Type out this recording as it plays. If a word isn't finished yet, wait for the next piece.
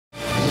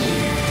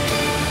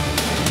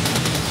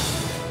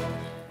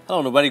Hello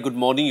and a very good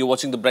morning. You're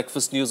watching the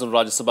Breakfast News on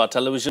Rajya Sabha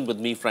television with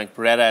me, Frank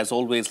Pereira. As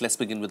always, let's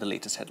begin with the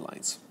latest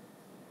headlines.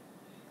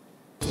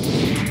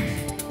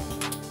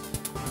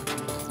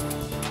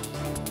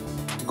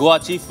 Goa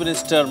Chief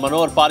Minister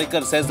Manohar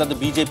Parrikar says that the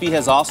BJP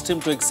has asked him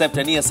to accept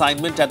any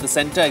assignment at the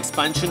centre.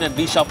 Expansion and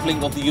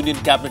reshuffling of the Union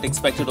Cabinet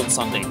expected on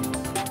Sunday.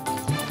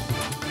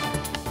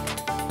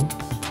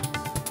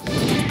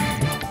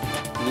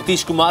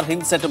 Nitish Kumar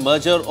hints at a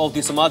merger of the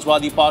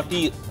Samajwadi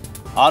Party,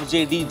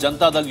 RJD,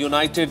 Janata Dal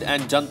United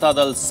and Janata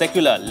Dal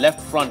Secular Left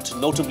Front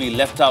notably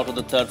left out of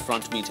the third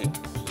front meeting.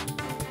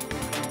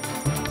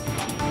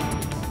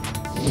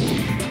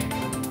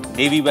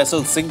 Navy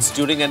vessel sinks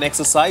during an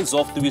exercise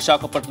off the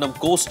Visakhapatnam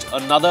coast,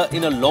 another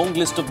in a long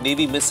list of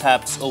Navy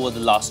mishaps over the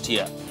last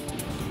year.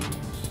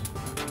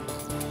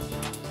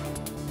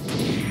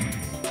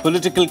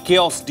 Political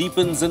chaos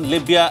deepens in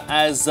Libya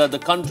as the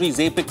country's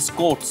apex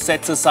court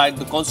sets aside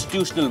the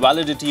constitutional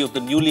validity of the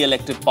newly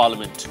elected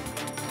parliament.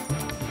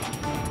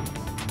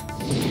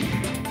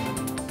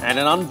 And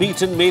an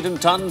unbeaten maiden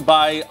ton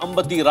by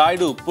Ambati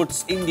Rayudu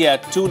puts India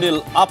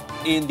 2-0 up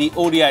in the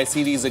ODI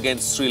series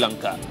against Sri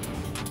Lanka.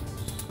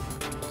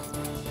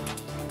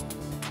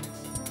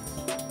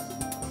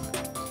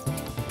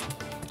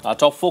 Our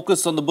top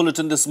focus on the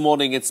bulletin this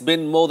morning. It's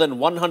been more than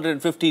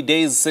 150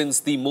 days since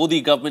the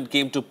Modi government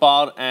came to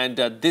power, and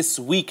this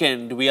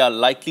weekend we are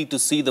likely to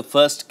see the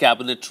first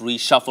cabinet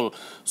reshuffle.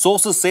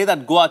 Sources say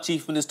that Goa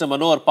Chief Minister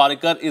Manohar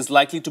Parrikar is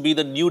likely to be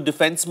the new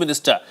defence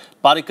minister.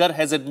 Parrikar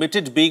has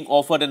admitted being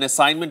offered an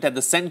assignment at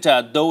the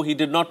centre, though he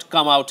did not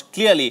come out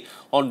clearly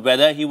on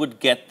whether he would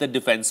get the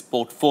defence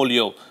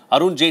portfolio.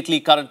 Arun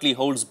Jaitley currently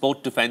holds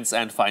both defence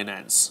and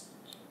finance.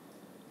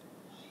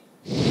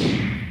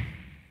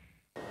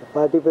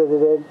 Party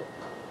President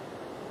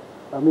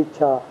Amit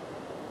Shah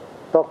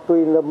talked to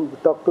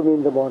me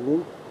in the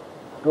morning,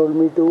 told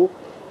me to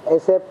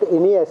accept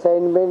any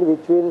assignment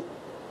which will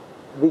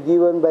be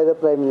given by the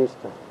Prime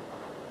Minister.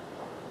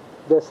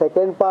 The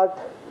second part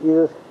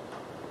is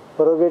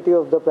prerogative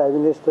of the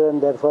Prime Minister,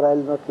 and therefore I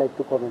will not like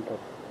to comment on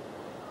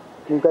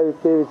it. उनका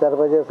विचार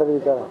असेल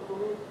विचारा.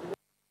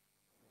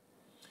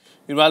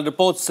 Meanwhile,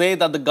 reports say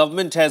that the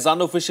government has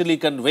unofficially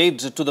conveyed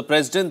to the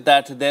president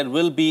that there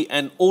will be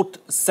an oath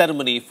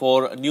ceremony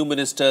for new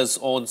ministers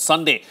on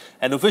Sunday.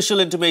 An official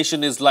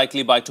intimation is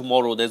likely by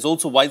tomorrow. There's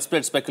also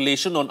widespread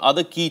speculation on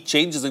other key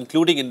changes,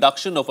 including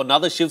induction of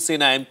another Shiv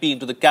Sena MP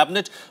into the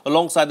cabinet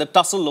alongside the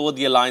tussle over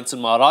the alliance in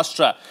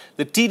Maharashtra.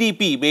 The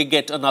TDP may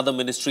get another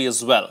ministry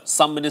as well.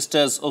 Some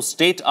ministers of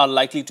state are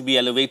likely to be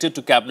elevated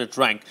to cabinet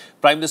rank.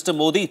 Prime Minister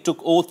Modi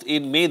took oath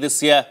in May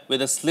this year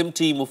with a slim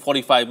team of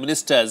 45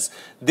 ministers.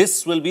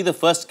 This will be the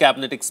first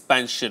cabinet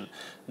expansion.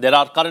 There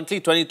are currently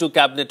 22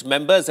 cabinet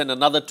members and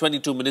another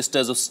 22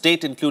 ministers of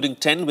state, including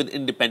 10 with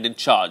independent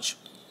charge.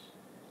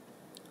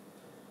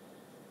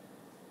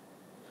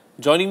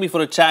 Joining me for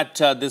a chat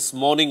this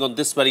morning on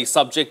this very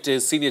subject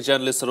is senior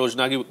journalist Saroj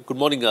Nagi. Good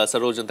morning,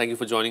 Saroj, and thank you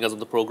for joining us on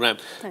the program.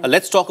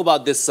 Let's talk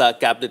about this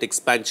cabinet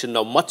expansion.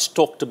 Now, much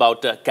talked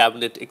about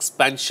cabinet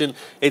expansion.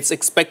 It's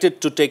expected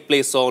to take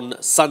place on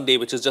Sunday,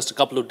 which is just a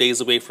couple of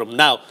days away from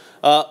now.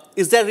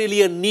 Is there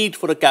really a need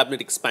for a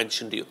cabinet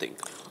expansion, do you think?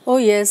 Oh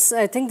yes,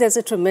 I think there's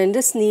a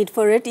tremendous need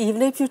for it.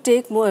 Even if you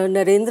take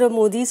Narendra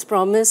Modi's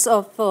promise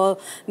of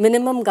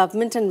minimum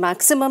government and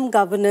maximum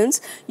governance,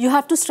 you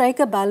have to strike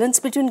a balance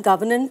between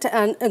government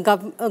and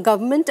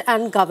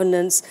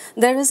governance.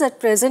 There is at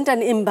present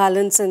an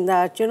imbalance in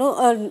that. You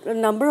know, a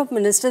number of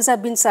ministers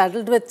have been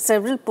saddled with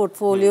several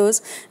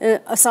portfolios.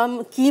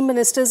 Some key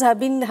ministers have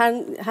been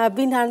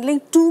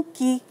handling two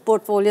key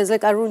portfolios,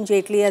 like Arun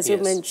Jaitley, as you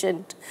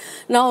mentioned.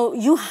 Now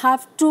you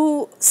have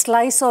to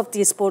slice off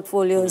these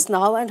portfolios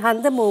now and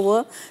hand them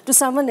over to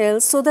someone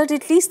else so that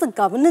at least the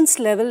governance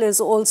level is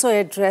also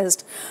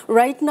addressed.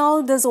 Right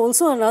now, there's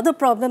also another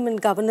problem in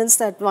governance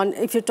that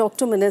if you talk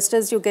to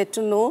ministers, you get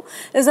to know,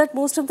 is that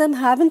most of them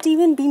haven't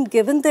even been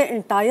given the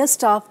entire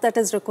staff that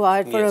is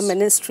required for a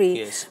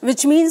ministry,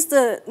 which means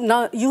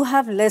now you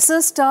have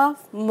lesser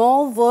staff,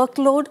 more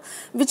workload,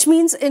 which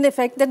means in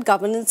effect that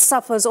governance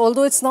suffers,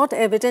 although it's not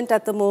evident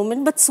at the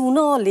moment, but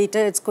sooner or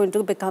later it's going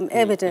to become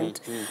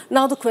evident.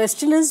 Now, the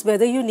question is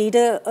whether you need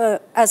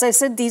as I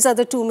said, these are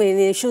the two main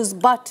issues.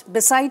 But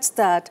besides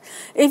that,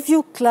 if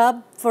you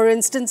club, for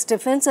instance,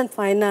 defense and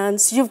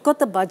finance, you've got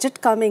the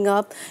budget coming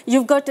up,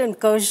 you've got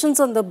incursions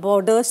on the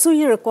border, so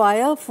you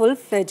require a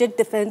full-fledged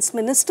defense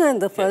minister in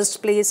the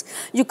first place.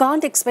 You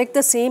can't expect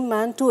the same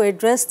man to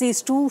address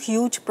these two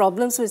huge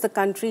problems which the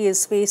country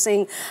is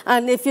facing.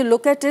 And if you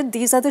look at it,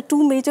 these are the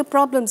two major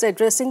problems: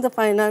 addressing the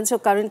finance, your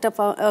current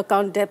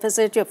account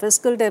deficit, your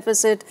fiscal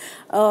deficit,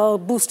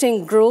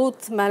 boosting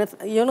growth,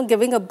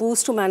 giving a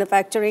boost to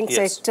manufacturing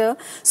sector.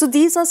 So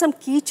these are some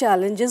key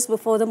challenges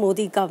before the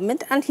Modi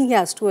government, and he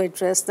has to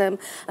address address them.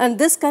 And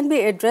this can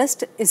be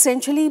addressed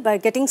essentially by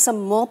getting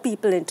some more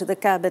people into the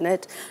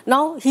cabinet.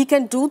 Now, he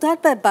can do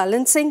that by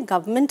balancing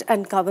government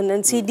and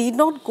governance. He need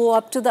not go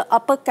up to the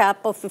upper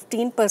cap of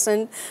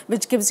 15%,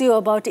 which gives you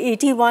about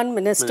 81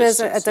 ministers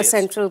at the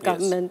central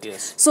government.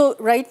 So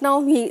right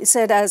now, he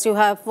said, as you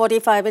have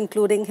 45,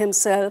 including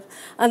himself,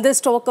 and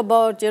this talk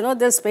about,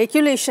 the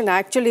speculation,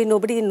 actually,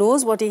 nobody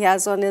knows what he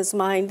has on his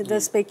mind. The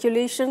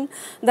speculation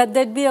that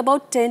there'd be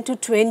about 10 to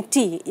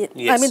 20.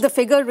 I mean, the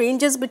figure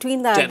ranges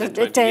between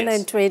that, 10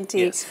 and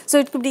 20. So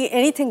it could be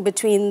anything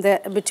between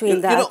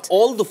that.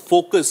 All the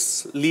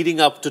focus leading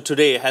up to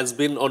today has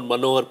been on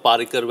Manohar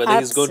Parrikar, whether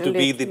he's going to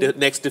be the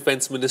next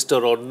defence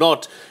minister or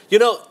not.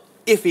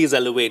 If he's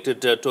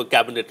elevated to a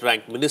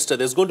cabinet-ranked minister,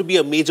 there's going to be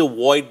a major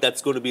void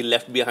that's going to be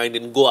left behind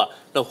in Goa.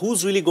 Now,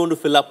 who's really going to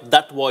fill up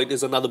that void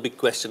is another big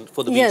question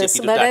for the BJP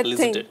to tackle,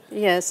 isn't it?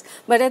 Yes,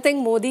 but I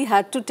think Modi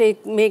had to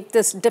make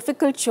this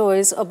difficult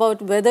choice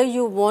about whether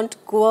you want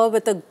Goa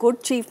with a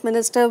good chief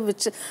minister,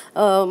 which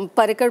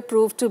Parrikar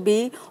proved to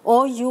be,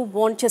 or you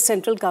want your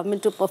central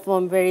government to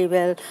perform very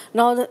well.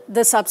 Now,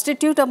 the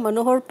substitute of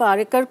Manohar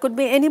Parrikar could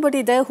be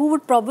anybody there who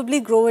would probably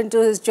grow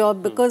into his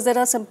job, because there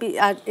are some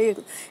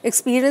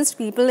experienced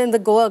people in the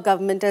Goa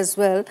government as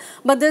well.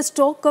 But there's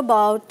talk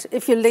about,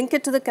 if you link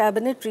it to the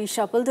cabinet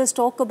reshuffle, there's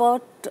talk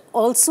about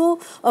also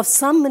of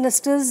some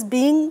ministers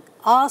being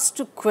asked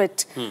to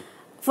quit.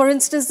 For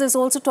instance, there's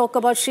also talk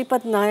about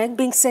Shripad Nayak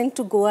being sent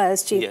to Goa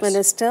as chief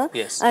minister,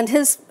 and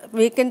his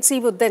vacancy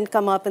would then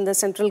come up in the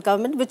central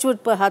government, which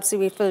would perhaps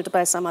be filled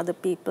by some other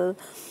people.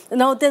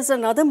 Now, there's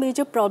another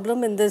major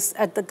problem in this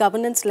at the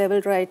governance level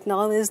right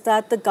now, is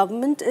that the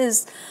government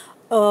is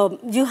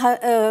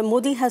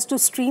Modi has to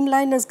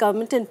streamline his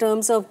government in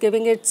terms of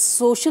giving it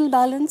social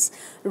balance,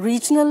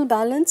 regional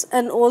balance,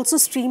 and also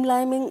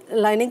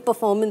streamlining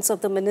performance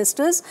of the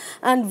ministers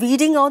and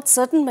weeding out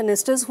certain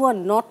ministers who are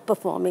not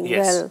performing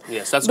well.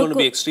 Yes, that's going to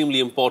be extremely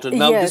important.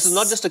 Now, this is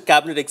not just a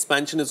cabinet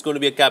expansion, it's going to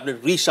be a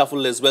cabinet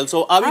reshuffle as well.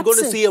 So, are we going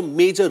to see a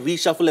major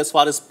reshuffle as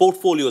far as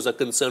portfolios are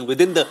concerned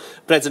within the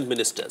present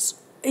ministers?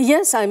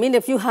 Yes, I mean,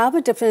 if you have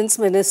a defence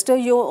minister,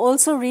 you're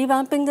also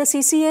revamping the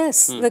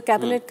CCS, the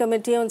Cabinet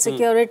Committee on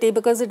Security,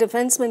 because the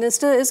defence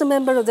minister is a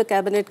member of the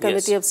Cabinet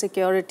Committee of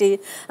Security,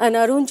 and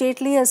Arun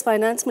Jaitley as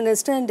finance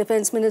minister and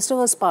defence minister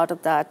was part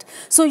of that.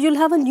 So you'll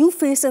have a new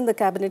face in the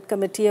Cabinet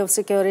Committee of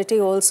Security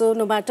also,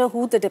 no matter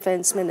who the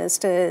defence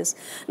minister is.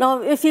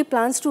 Now, if he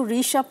plans to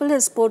reshuffle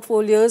his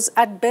portfolios,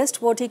 at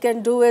best what he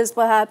can do is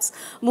perhaps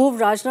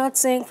move Rajnath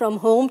Singh from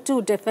home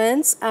to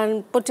defence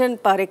and put in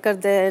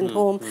Parrikar there in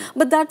home.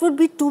 But that would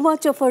be too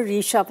much of a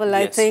reshuffle,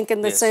 I think,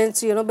 in the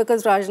sense,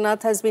 because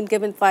Rajnath has been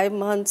given 5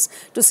 months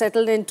to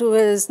settle into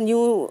his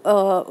new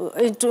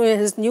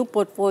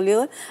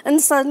portfolio, and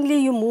suddenly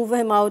you move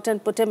him out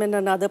and put him in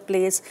another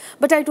place.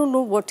 But I don't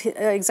know what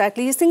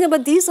exactly he's thinking,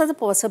 but these are the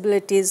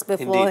possibilities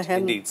before him.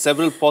 Indeed,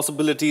 several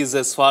possibilities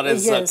as far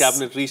as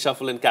cabinet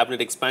reshuffle and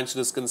cabinet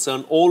expansion is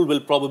concerned. All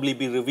will probably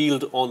be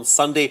revealed on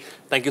Sunday.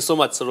 Thank you so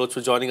much, Saroj,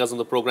 for joining us on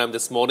the program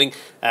this morning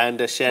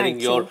and sharing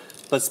your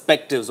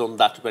perspectives on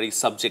that very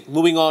subject.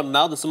 Moving on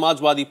now, the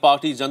Samajwadi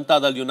Party,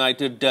 Janata Dal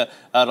United,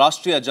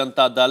 Rashtriya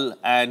Janata Dal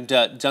and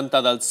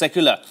Janata Dal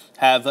Secular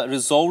have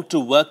resolved to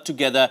work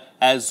together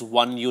as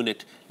one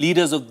unit.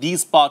 Leaders of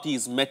these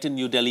parties met in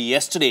New Delhi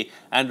yesterday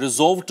and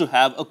resolved to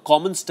have a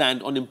common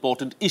stand on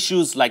important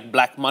issues like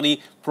black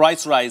money,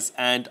 price rise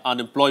and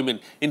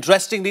unemployment.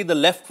 Interestingly, the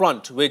Left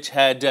Front, which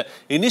had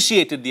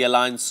initiated the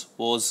alliance,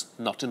 was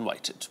not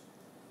invited.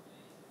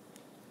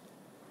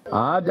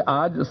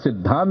 आज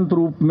सिद्धांत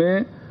रूप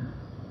में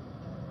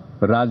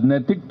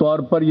राजनीतिक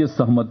तौर पर यह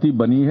सहमति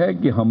बनी है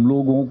कि हम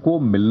लोगों को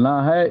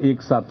मिलना है,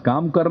 एक साथ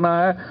काम करना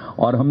है,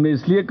 और हमने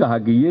इसलिए कहा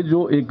कि ये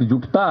जो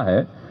एकजुटता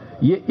है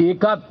ये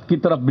एकात की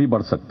तरफ भी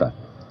बढ़ सकता है,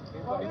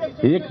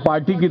 एक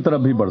पार्टी की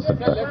तरफ भी बढ़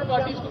सकता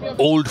है.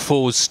 Old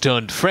foes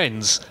turned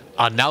friends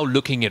are now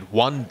looking at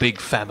one big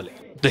family.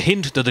 The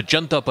hint that the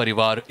Janta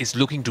Parivar is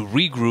looking to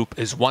regroup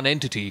as one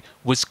entity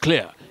was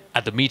clear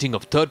at the meeting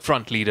of Third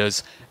Front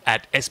leaders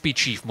at SP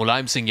Chief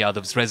Mulayam Singh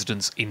Yadav's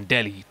residence in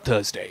Delhi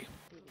Thursday.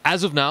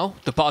 As of now,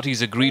 the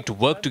parties agreed to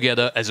work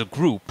together as a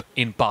group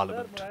in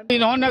Parliament.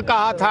 इन्होंने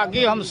कहा था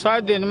कि हम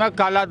 100 दिन में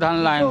काला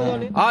धन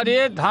लाएंगे, और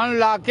ये धन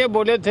लाके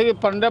बोले थे कि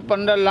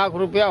 15-15 लाख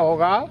रुपया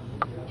होगा,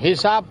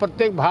 हिसाब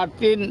प्रत्येक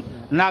भारतीय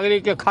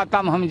नागरिक के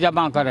खाता में हम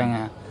जमा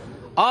करेंगे.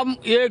 अब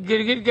ये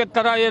गिरगिट के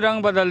तरह ये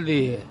रंग बदल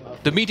दिए.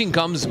 The meeting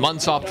comes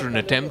months after an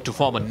attempt to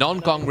form a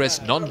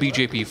non-Congress,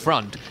 non-BJP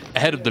front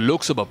ahead of the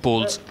Lok Sabha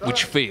polls,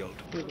 which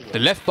failed. The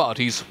left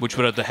parties, which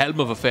were at the helm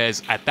of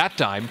affairs at that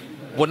time,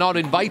 were not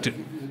invited.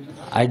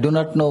 I do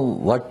not know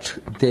what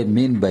they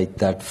mean by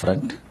that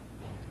front.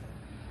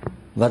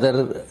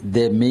 Whether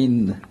they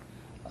mean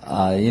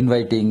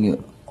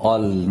inviting all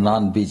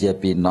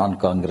non-BJP,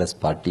 non-Congress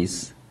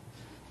parties,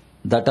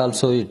 that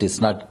also it is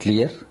not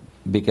clear,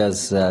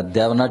 because they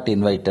have not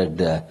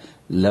invited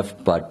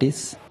left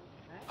parties.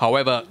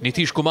 However,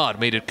 Nitish Kumar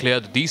made it clear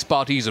that these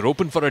parties are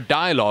open for a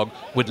dialogue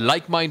with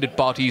like-minded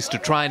parties to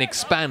try and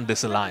expand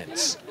this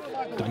alliance.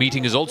 The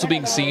meeting is also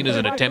being seen as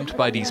an attempt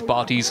by these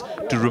parties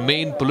to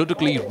remain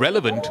politically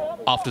relevant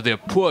after their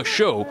poor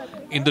show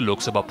in the Lok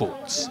Sabha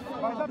polls.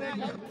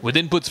 With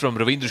inputs from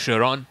Ravindra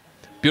Sharan,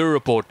 Bureau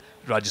Report,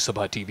 Rajya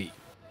Sabha TV.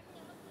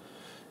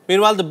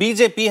 Meanwhile, the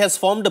BJP has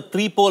formed a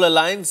pre-poll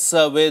alliance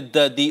with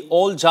the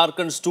All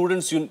Jharkhand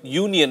Students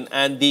Union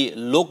and the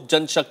Lok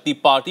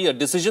Janshakti Party, a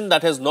decision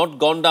that has not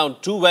gone down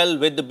too well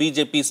with the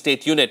BJP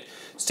state unit.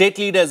 State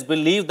leaders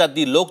believe that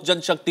the Lok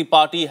Janshakti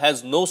Party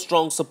has no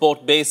strong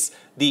support base.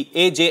 The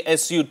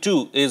AJSU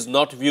too is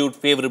not viewed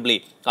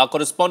favourably. Our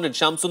correspondent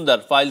Shyam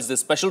Sundar files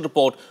this special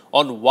report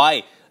on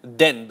why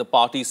then the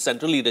party's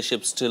central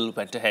leadership still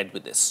went ahead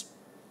with this.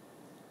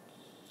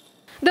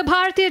 The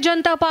Bharatiya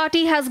Janata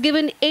Party has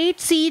given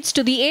 8 seats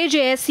to the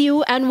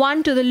AJSU and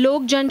 1 to the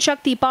Lok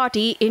Janshakti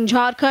Party in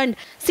Jharkhand.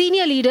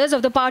 Senior leaders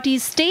of the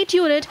party's state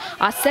unit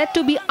are said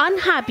to be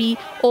unhappy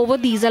over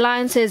these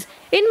alliances.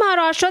 In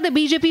Maharashtra, the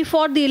BJP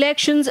fought the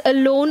elections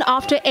alone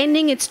after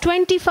ending its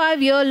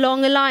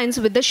 25-year-long alliance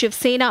with the Shiv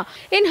Sena.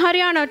 In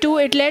Haryana too,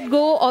 it let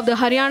go of the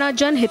Haryana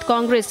Janhit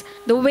Congress.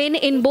 The win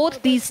in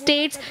both these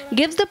states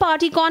gives the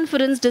party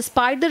confidence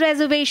despite the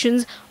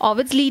reservations of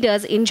its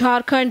leaders in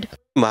Jharkhand.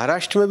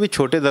 Maharashtra में भी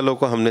छोटे दलों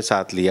को हमने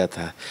साथ लिया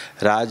था।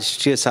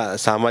 राष्ट्रीय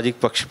सामाजिक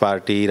पक्ष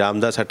पार्टी,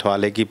 रामदास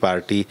अठवाले की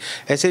पार्टी,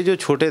 ऐसे जो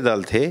छोटे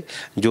दल थे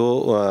जो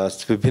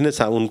विभिन्न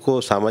उनको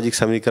सामाजिक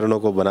समीकरणों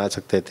को बना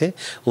सकते थे,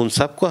 उन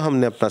सबको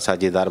हमने अपना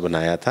साझेदार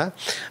बनाया था।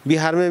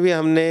 बिहार में भी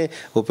हमने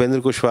उपेंद्र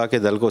कुशवाहा के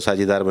दल को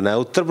साझेदार बनाया।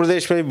 उत्तर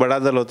प्रदेश में भी बड़ा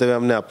दल होते हुए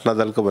हमने अपना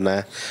दल को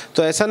बनाया।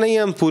 तो ऐसा नहीं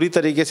है हम पूरी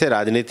तरीके से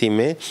राजनीति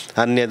में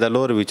अन्य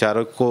दलों और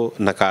विचारों को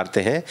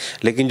नकारते हैं,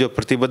 लेकिन जो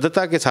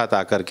प्रतिबद्धता के साथ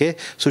आकर के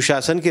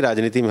सुशासन की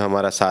राजनीति में हमारा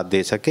साथ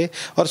दे सके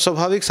और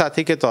स्वाभाविक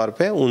साथी के तौर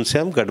पे उनसे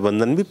हम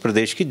गठबंधन भी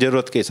प्रदेश की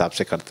जरूरत के हिसाब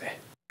से करते हैं।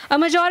 A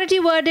majority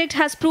verdict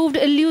has proved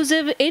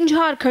elusive in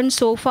Jharkhand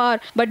so far,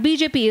 but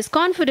BJP is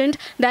confident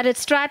that its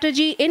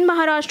strategy in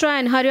Maharashtra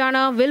and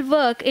Haryana will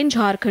work in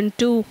Jharkhand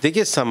too.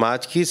 देखिए,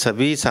 समाज की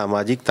सभी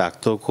सामाजिक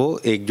ताकतों को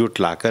एकजुट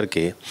ला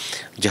करके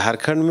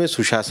झारखंड में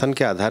सुशासन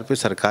के आधार पर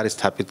सरकार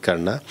स्थापित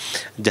करना,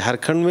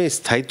 झारखंड में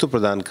स्थायित्व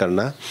प्रदान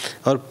करना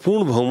और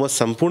पूर्ण बहुमत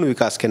संपूर्ण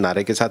विकास के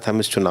नारे के साथ हम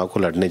इस चुनाव को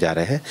लड़ने जा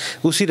रहे हैं।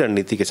 उसी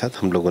रणनीति के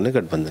साथ हम लोगों ने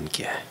गठबंधन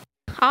किया है।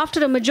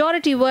 After a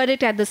majority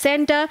verdict at the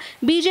centre,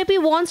 BJP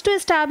wants to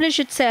establish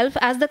itself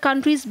as the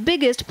country's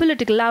biggest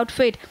political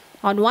outfit.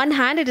 On one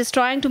hand, it is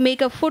trying to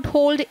make a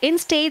foothold in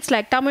states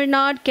like Tamil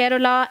Nadu,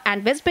 Kerala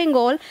and West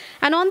Bengal,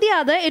 and on the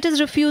other, it is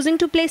refusing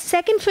to play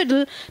second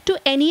fiddle to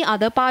any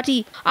other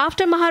party.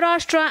 After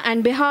Maharashtra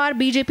and Bihar,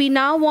 BJP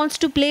now wants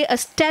to play a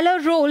stellar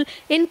role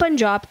in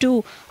Punjab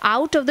too,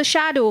 out of the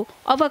shadow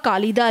of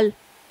Akali Dal.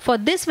 For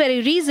this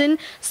very reason,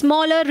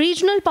 smaller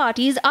regional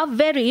parties are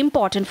very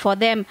important for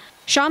them.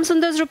 Shyam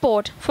Sundar's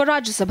report for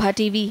Rajya Sabha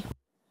TV.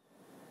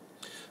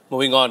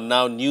 Moving on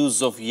now,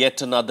 news of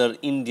yet another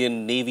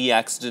Indian Navy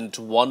accident.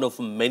 One of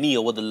many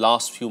over the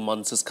last few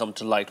months has come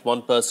to light.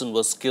 One person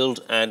was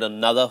killed and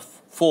another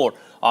 4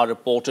 are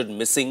reported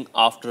missing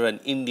after an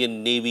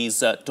Indian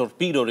Navy's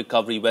torpedo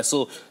recovery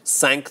vessel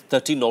sank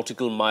 30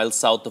 nautical miles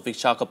south of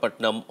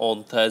Visakhapatnam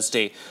on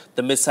Thursday.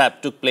 The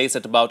mishap took place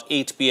at about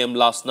 8 p.m.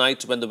 last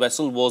night when the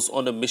vessel was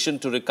on a mission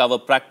to recover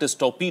practice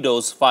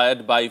torpedoes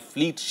fired by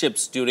fleet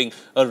ships during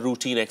a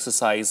routine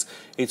exercise.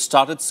 It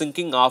started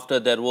sinking after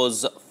there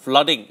was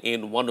flooding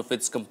in one of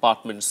its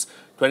compartments.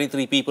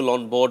 23 people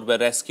on board were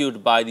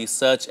rescued by the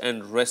search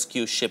and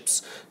rescue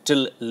ships.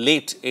 Till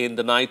late in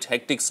the night,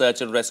 hectic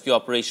search and rescue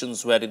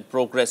operations were in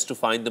progress to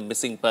find the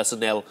missing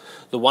personnel.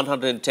 The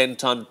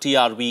 110-ton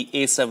TRV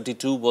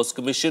A-72 was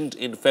commissioned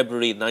in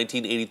February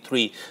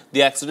 1983.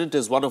 The accident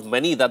is one of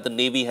many that the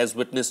Navy has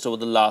witnessed over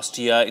the last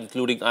year,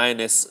 including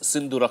INS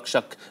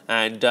Sindhurakshak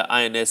and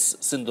INS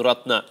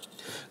Sindhuratna.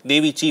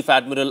 Navy Chief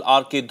Admiral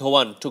R.K.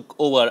 Dhawan took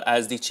over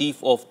as the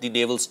Chief of the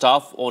Naval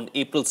Staff on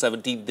April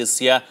 17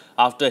 this year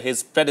after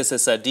his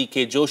predecessor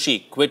D.K.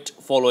 Joshi quit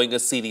following a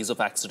series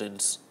of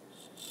accidents.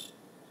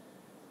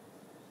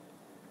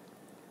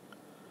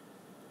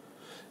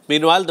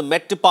 Meanwhile, the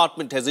Met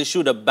Department has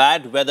issued a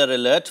bad weather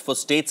alert for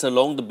states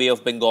along the Bay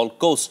of Bengal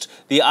coast.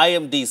 The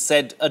IMD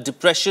said a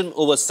depression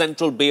over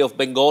central Bay of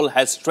Bengal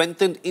has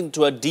strengthened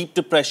into a deep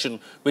depression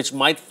which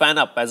might fan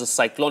up as a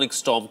cyclonic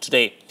storm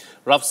today.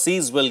 Rough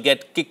seas will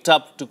get kicked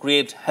up to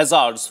create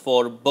hazards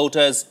for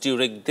boaters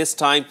during this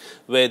time,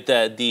 with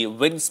the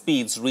wind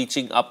speeds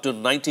reaching up to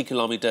 90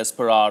 kilometers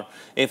per hour.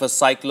 If a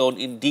cyclone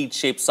indeed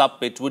shapes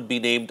up, it would be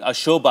named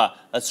Ashoba,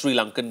 a Sri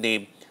Lankan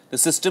name. The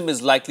system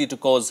is likely to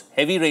cause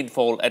heavy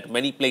rainfall at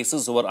many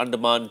places over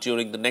Andaman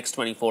during the next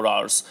 24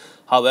 hours.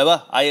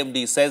 However,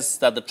 IMD says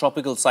that the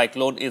tropical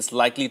cyclone is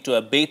likely to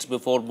abate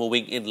before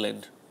moving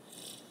inland.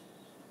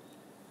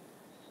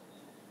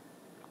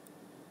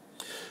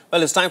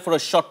 Well, it's time for a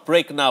short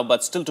break now,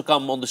 but still to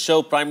come on the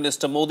show, Prime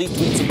Minister Modi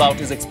tweets about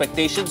his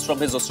expectations from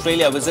his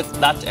Australia visit.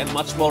 That and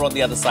much more on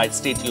the other side.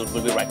 Stay tuned.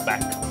 We'll be right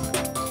back.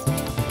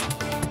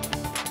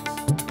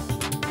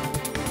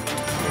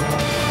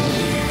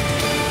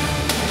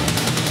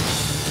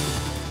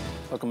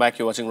 Welcome back.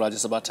 You're watching Rajya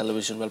Sabha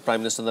television. Well,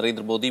 Prime Minister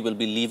Narendra Modi will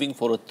be leaving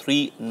for a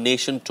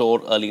 3-nation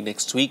tour early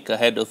next week.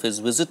 Ahead of his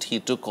visit, he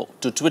took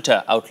to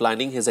Twitter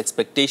outlining his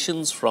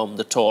expectations from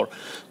the tour.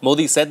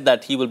 Modi said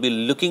that he will be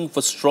looking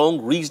for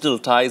strong regional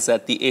ties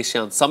at the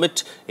ASEAN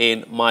summit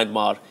in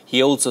Myanmar.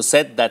 He also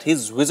said that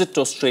his visit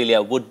to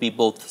Australia would be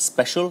both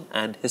special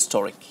and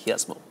historic.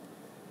 Here's more.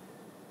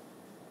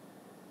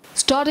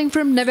 Starting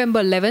from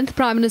November 11th,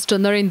 Prime Minister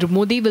Narendra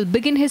Modi will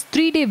begin his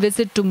 3-day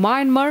visit to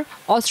Myanmar,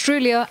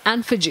 Australia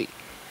and Fiji.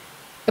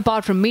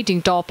 Apart from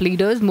meeting top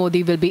leaders,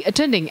 Modi will be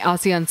attending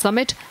ASEAN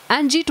Summit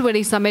and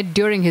G20 Summit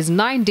during his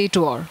 9-day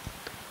tour.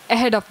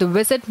 Ahead of the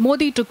visit,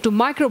 Modi took to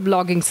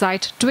microblogging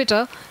site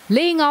Twitter,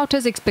 laying out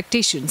his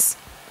expectations.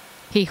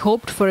 He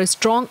hoped for a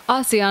strong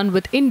ASEAN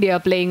with India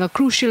playing a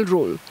crucial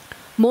role.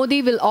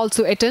 Modi will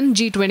also attend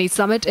G20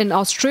 Summit in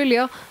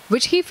Australia,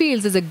 which he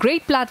feels is a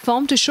great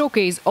platform to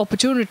showcase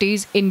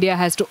opportunities India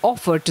has to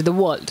offer to the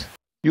world.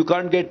 You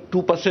can't get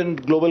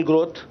 2% global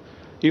growth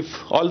if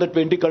all the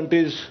 20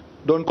 countries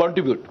don't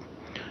contribute.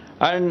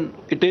 And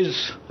it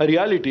is a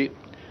reality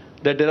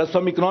that there are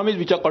some economies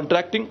which are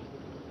contracting,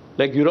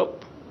 like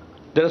Europe.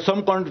 There are some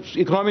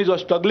economies which are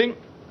struggling,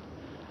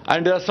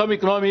 and there are some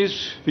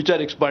economies which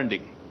are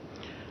expanding.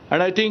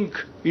 And I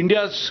think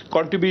India's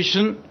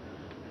contribution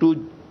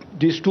to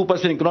this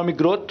 2% economic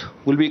growth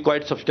will be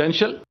quite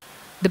substantial.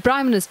 The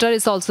Prime Minister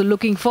is also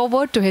looking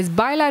forward to his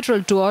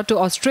bilateral tour to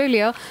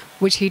Australia,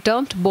 which he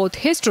termed both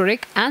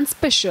historic and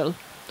special.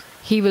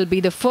 He will be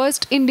the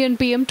first Indian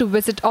PM to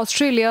visit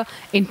Australia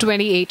in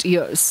 28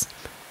 years.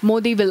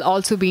 Modi will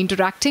also be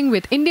interacting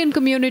with Indian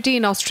community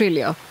in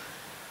Australia.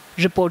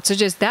 Reports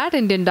suggest that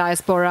Indian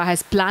diaspora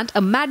has planned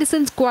a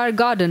Madison Square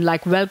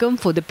Garden-like welcome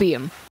for the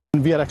PM.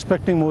 We are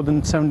expecting more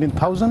than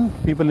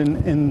 17,000 people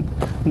in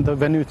the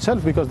venue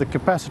itself, because the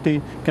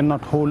capacity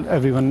cannot hold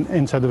everyone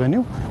inside the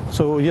venue.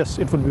 So yes,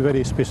 it will be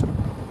very special.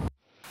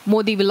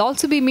 Modi will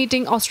also be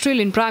meeting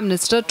Australian Prime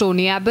Minister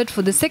Tony Abbott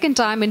for the second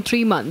time in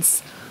 3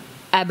 months.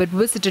 Abbott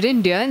visited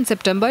India in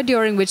September,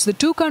 during which the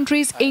two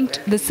countries inked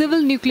the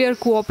Civil Nuclear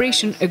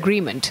Cooperation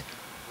Agreement.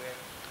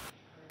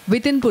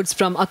 With inputs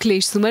from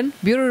Akhilesh Suman,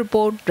 Bureau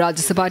Report,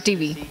 Rajya Sabha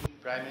TV.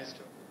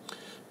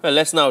 Well,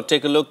 let's now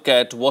take a look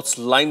at what's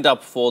lined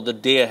up for the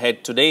day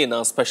ahead today in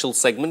our special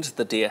segment,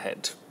 The Day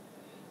Ahead.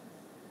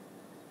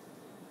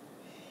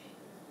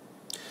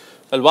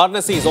 Well,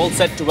 Varanasi is all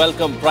set to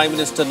welcome Prime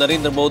Minister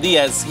Narendra Modi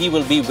as he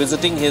will be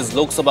visiting his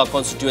Lok Sabha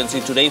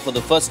constituency today for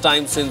the first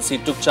time since he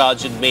took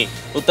charge in May.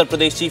 Uttar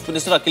Pradesh Chief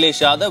Minister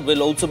Akhilesh Yadav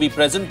will also be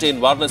present in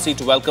Varanasi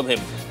to welcome him.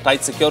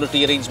 Tight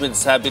security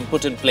arrangements have been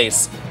put in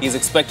place. He is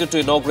expected to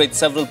inaugurate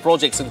several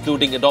projects,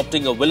 including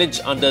adopting a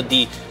village under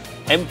the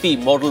MP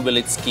Model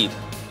Village scheme.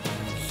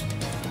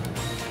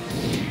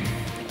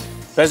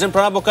 President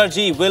Pranab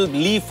Mukherjee will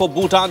leave for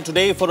Bhutan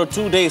today for a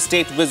 2-day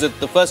state visit,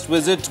 the first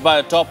visit by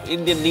a top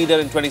Indian leader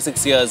in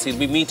 26 years. He'll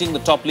be meeting the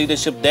top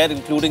leadership there,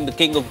 including the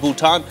King of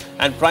Bhutan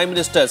and Prime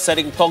Minister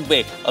Sering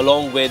Togbe,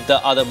 along with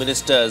the other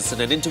ministers.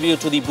 In an interview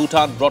to the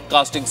Bhutan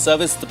Broadcasting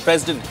Service, the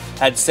President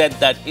had said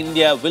that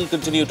India will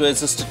continue to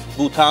assist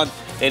Bhutan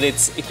in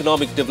its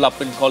economic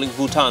development, calling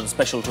Bhutan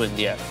special to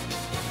India.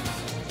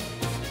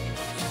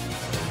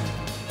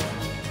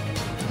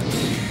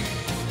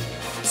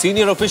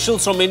 Senior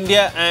officials from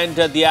India and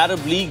the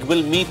Arab League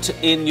will meet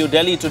in New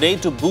Delhi today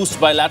to boost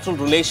bilateral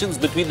relations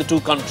between the two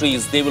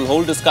countries. They will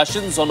hold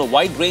discussions on a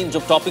wide range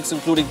of topics,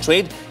 including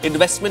trade,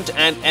 investment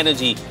and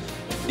energy.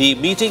 The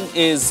meeting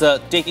is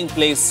taking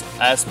place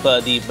as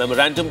per the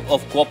Memorandum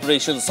of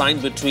Cooperation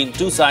signed between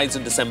two sides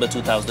in December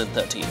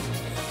 2013.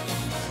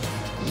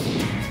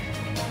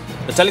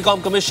 The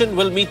Telecom Commission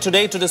will meet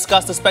today to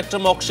discuss the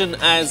spectrum auction,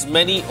 as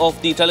many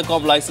of the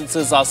telecom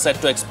licenses are set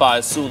to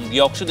expire soon. The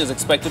auction is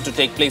expected to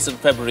take place in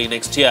February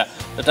next year.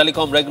 The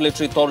Telecom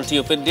Regulatory Authority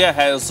of India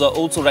has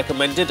also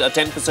recommended a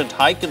 10%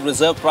 hike in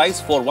reserve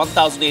price for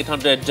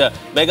 1,800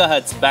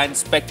 MHz band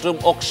spectrum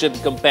auction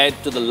compared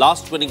to the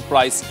last winning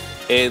price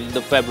in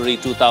the February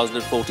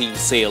 2014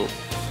 sale.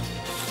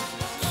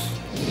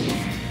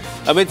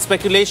 Amid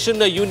speculation,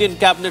 a union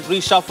cabinet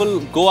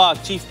reshuffle, Goa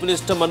Chief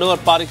Minister Manohar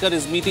Parrikar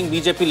is meeting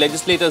BJP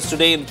legislators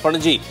today in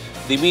Panaji.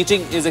 The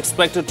meeting is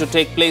expected to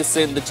take place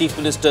in the Chief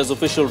Minister's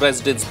official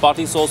residence.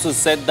 Party sources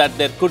said that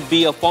there could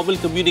be a formal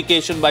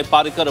communication by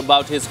Parrikar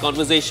about his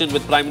conversation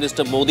with Prime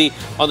Minister Modi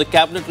on the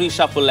cabinet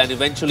reshuffle and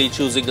eventually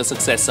choosing a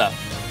successor.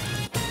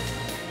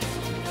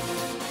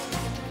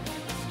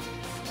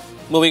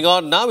 Moving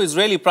on now,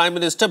 Israeli Prime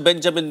Minister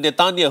Benjamin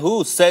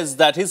Netanyahu says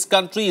that his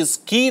country is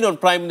keen on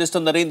Prime Minister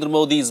Narendra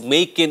Modi's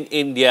Make in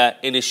India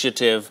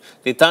initiative.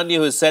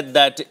 Netanyahu said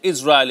that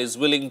Israel is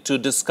willing to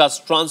discuss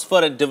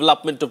transfer and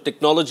development of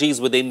technologies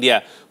with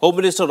India. Home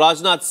Minister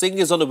Rajnath Singh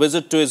is on a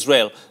visit to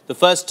Israel, the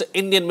first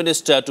Indian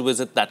minister to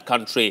visit that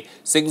country.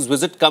 Singh's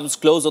visit comes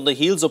close on the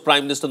heels of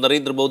Prime Minister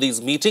Narendra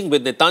Modi's meeting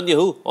with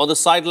Netanyahu on the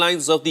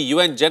sidelines of the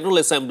UN General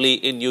Assembly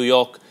in New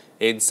York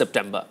in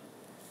September.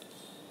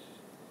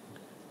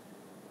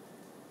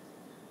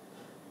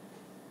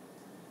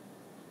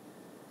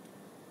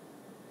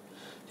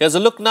 Here's a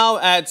look now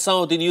at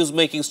some of the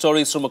news-making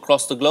stories from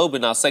across the globe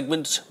in our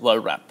segment,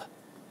 World Wrap.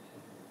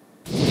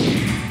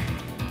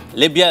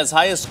 Libya's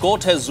highest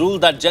court has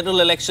ruled that general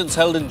elections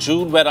held in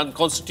June were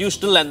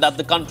unconstitutional and that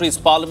the country's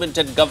parliament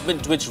and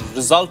government which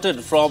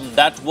resulted from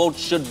that vote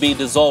should be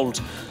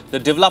dissolved. The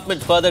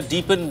development further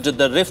deepened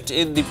the rift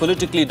in the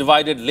politically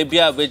divided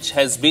Libya, which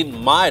has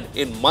been mired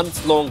in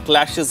months-long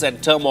clashes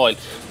and turmoil.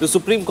 The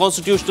Supreme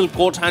Constitutional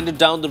Court handed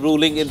down the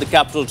ruling in the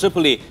capital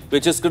Tripoli,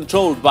 which is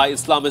controlled by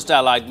Islamist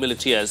allied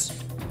militias.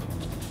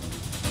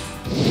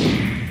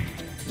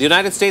 The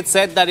United States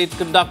said that it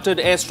conducted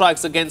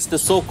airstrikes against the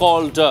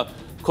so-called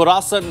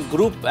Khorasan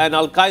group, an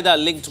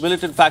Al-Qaeda-linked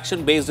militant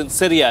faction based in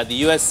Syria. The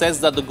US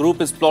says that the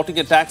group is plotting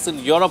attacks in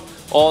Europe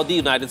or the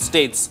United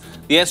States.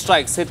 The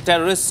airstrikes hit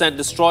terrorists and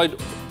destroyed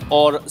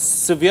or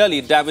severely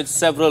damaged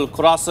several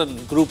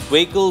Khorasan group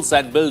vehicles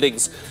and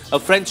buildings. A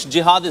French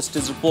jihadist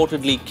is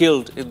reportedly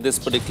killed in this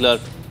particular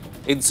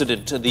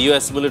incident. The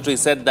US military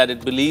said that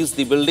it believes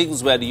the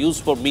buildings were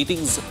used for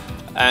meetings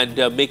and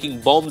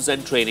making bombs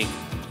and training.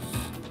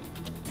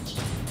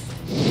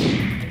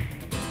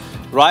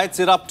 Riots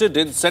erupted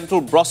in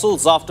central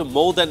Brussels after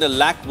more than 1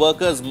 lakh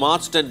workers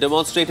marched and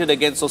demonstrated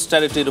against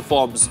austerity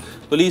reforms.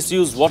 Police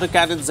used water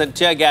cannons and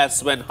tear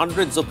gas when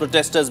hundreds of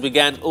protesters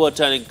began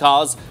overturning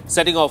cars,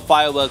 setting off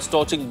fireworks,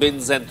 torching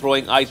bins and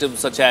throwing items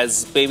such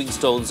as paving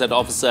stones at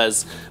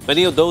officers.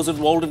 Many of those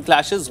involved in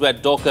clashes were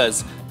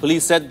dockers.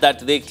 Police said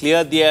that they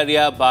cleared the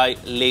area by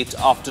late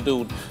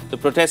afternoon. The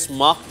protest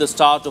marked the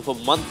start of a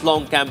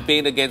month-long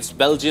campaign against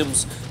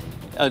Belgium's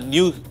a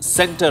new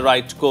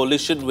centre-right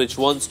coalition which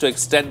wants to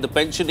extend the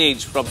pension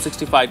age from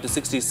 65 to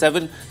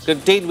 67,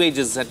 contain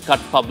wages and cut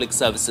public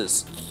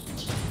services.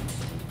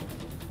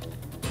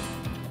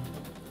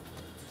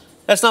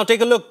 Let's now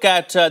take a look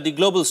at the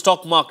global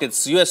stock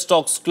markets. US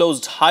stocks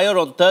closed higher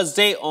on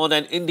Thursday on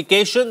an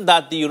indication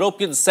that the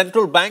European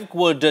Central Bank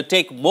would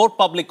take more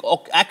public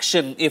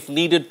action if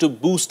needed to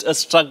boost a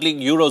struggling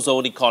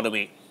Eurozone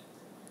economy.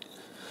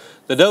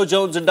 The Dow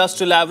Jones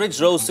Industrial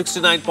Average rose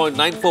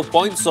 69.94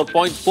 points or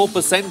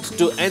 0.4%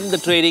 to end the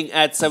trading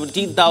at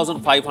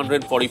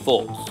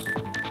 17,544.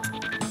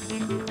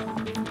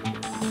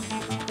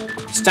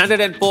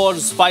 Standard &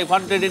 Poor's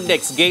 500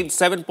 index gained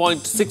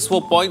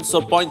 7.64 points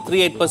or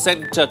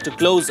 0.38% to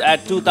close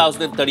at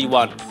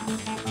 2,031.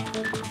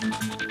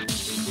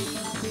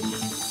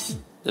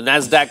 The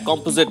Nasdaq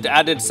Composite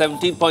added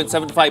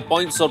 17.75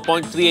 points or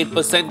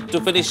 0.38%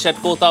 to finish at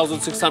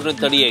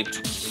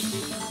 4,638.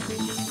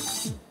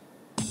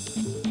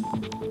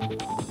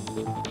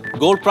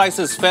 Gold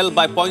prices fell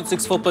by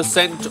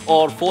 0.64%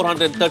 or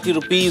 430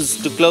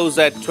 rupees to close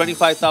at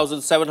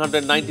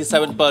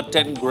 25,797 per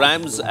 10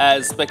 grams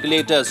as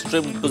speculators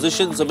trimmed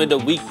positions amid a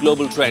weak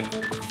global trend.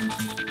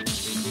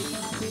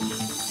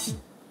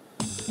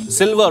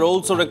 Silver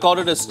also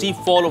recorded a steep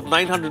fall of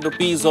 900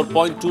 rupees or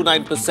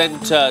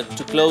 0.29%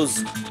 to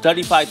close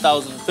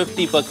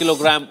 35,050 per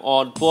kilogram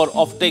on poor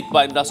offtake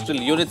by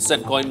industrial units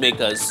and coin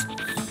makers.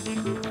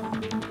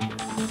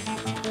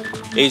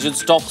 Asian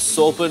stocks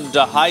opened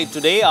high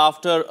today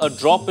after a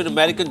drop in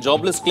American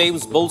jobless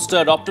claims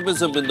bolstered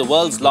optimism in the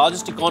world's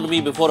largest economy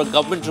before a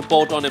government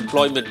report on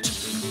employment.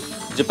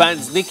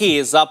 Japan's Nikkei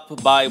is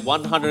up by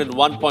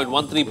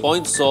 101.13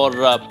 points or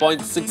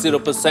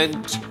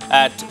 0.60%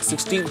 at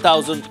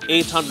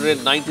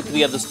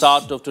 16,893 at the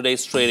start of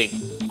today's trading.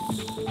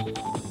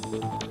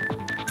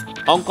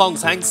 Hong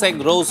Kong's Hang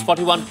Seng rose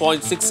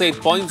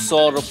 41.68 points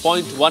or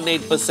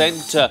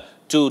 0.18%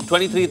 to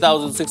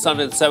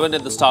 23,607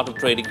 at the start of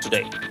trading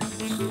today.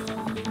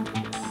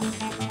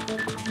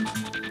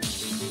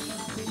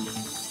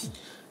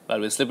 Well,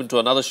 we'll slip into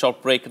another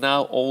short break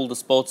now. All the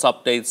sports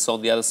updates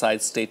on the other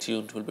side. Stay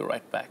tuned. We'll be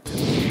right back.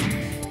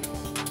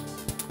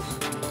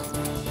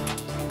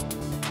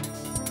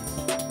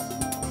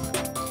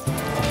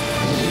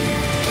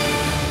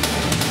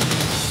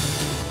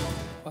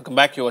 Welcome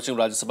back. You're watching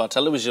Rajya Sabha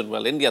television.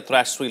 Well, India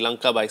thrashed Sri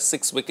Lanka by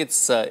 6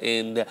 wickets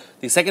in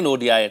the second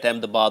ODI at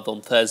Ahmedabad on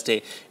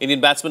Thursday.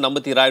 Indian batsman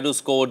Ambati Rayudu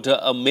scored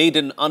a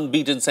maiden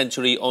unbeaten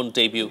century on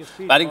debut.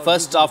 Batting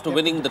first after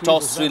winning the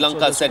toss, Sri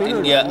Lanka set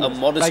India a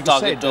modest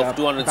target of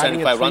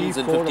 275 runs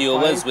in 50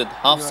 overs with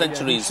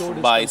half-centuries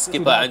by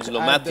skipper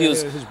Angelo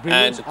Matthews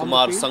and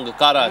Kumar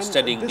Sangakkara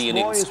steadying the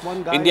innings.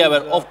 India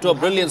were off to a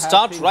brilliant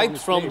start right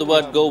from the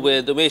word go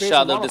with Umesh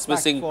Yadav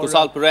dismissing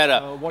Kusal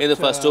Pereira in the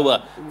first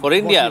over. For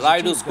India,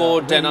 Rayudu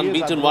scored an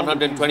unbeaten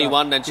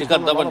 121 and Shikhar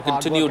Dhawan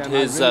continued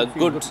his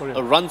good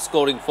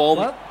run-scoring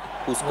form,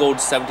 who scored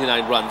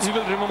 79 runs.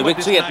 The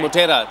victory at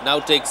Motera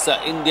now takes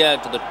India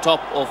to the top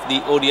of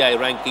the ODI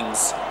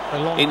rankings.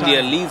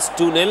 India leads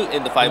 2-0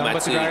 in the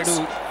 5-match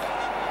series.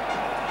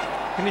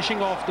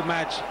 Finishing off the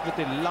match with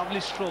a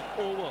lovely stroke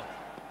over.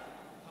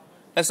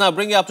 Let's now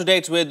bring you up to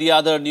date with the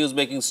other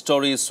news-making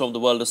stories from the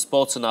world of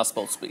sports in our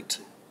Sports Beat.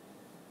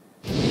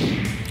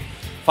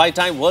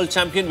 Five-time world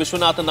champion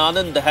Vishwanathan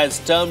Anand has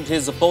termed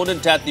his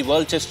opponent at the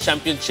World Chess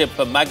Championship,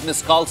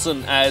 Magnus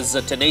Carlsen, as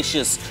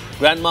tenacious.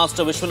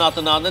 Grandmaster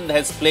Vishwanathan Anand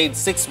has played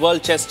 6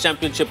 World Chess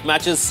Championship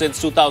matches since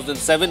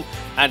 2007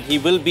 and he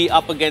will be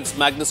up against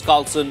Magnus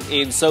Carlsen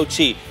in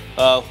Sochi.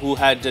 who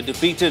had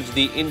defeated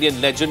the Indian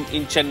legend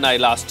in Chennai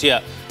last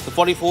year. The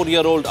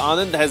 44-year-old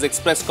Anand has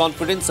expressed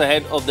confidence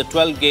ahead of the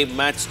 12-game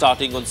match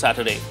starting on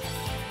Saturday.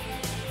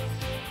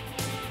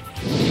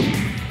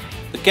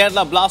 The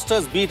Kerala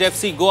Blasters beat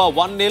FC Goa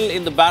 1-0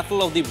 in the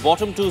battle of the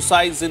bottom two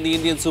sides in the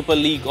Indian Super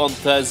League on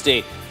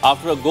Thursday.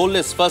 After a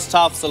goalless first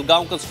half,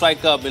 Salgaonkar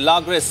striker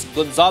Milagres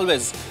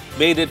Gonzalez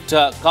made it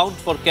count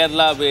for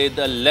Kerala with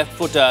a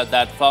left-footer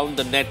that found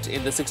the net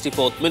in the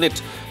 64th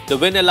minute. The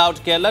win allowed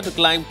Kerala to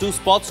climb 2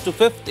 spots to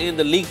 5th in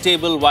the league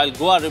table, while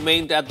Goa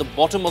remained at the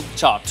bottom of the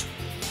chart.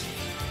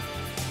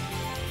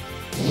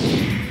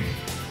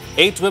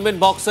 8 women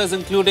boxers,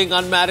 including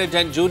unmarried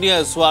and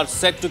juniors, who are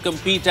set to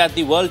compete at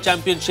the World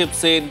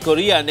Championships in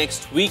Korea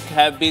next week,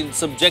 have been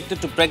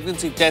subjected to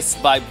pregnancy tests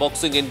by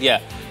Boxing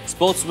India.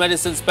 Sports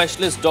medicine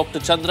specialist Dr.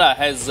 Chandra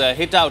has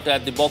hit out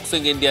at the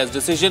Boxing India's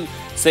decision,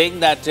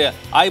 saying that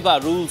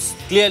IBA rules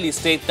clearly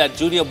state that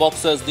junior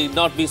boxers need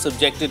not be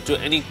subjected to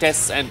any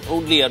tests and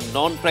only a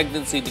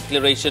non-pregnancy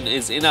declaration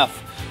is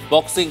enough.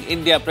 Boxing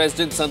India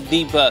President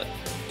Sandeep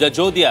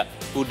Jajodia,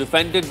 who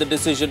defended the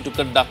decision to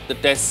conduct the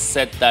tests,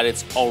 said that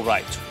it's all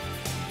right.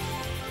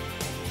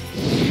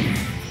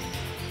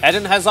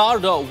 Eden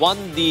Hazard won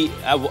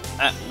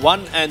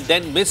and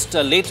then missed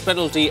a late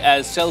penalty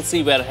as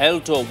Chelsea were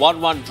held to a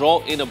 1-1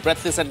 draw in a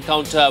breathless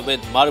encounter with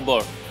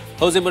Maribor.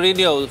 Jose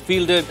Mourinho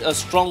fielded a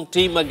strong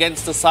team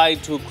against the side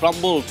who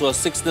crumbled to a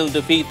 6-0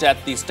 defeat at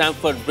the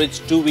Stamford Bridge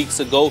 2 weeks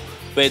ago,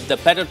 with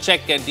Petr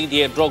Cech and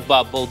Didier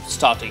Drogba both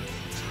starting.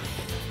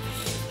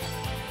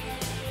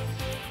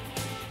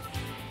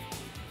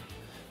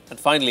 And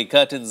finally,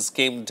 curtains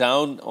came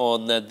down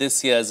on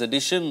this year's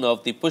edition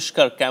of the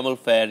Pushkar Camel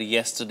Fair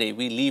yesterday.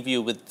 We leave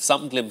you with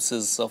some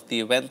glimpses of the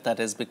event that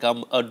has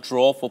become a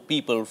draw for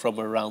people from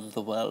around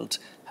the world.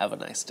 Have a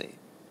nice day.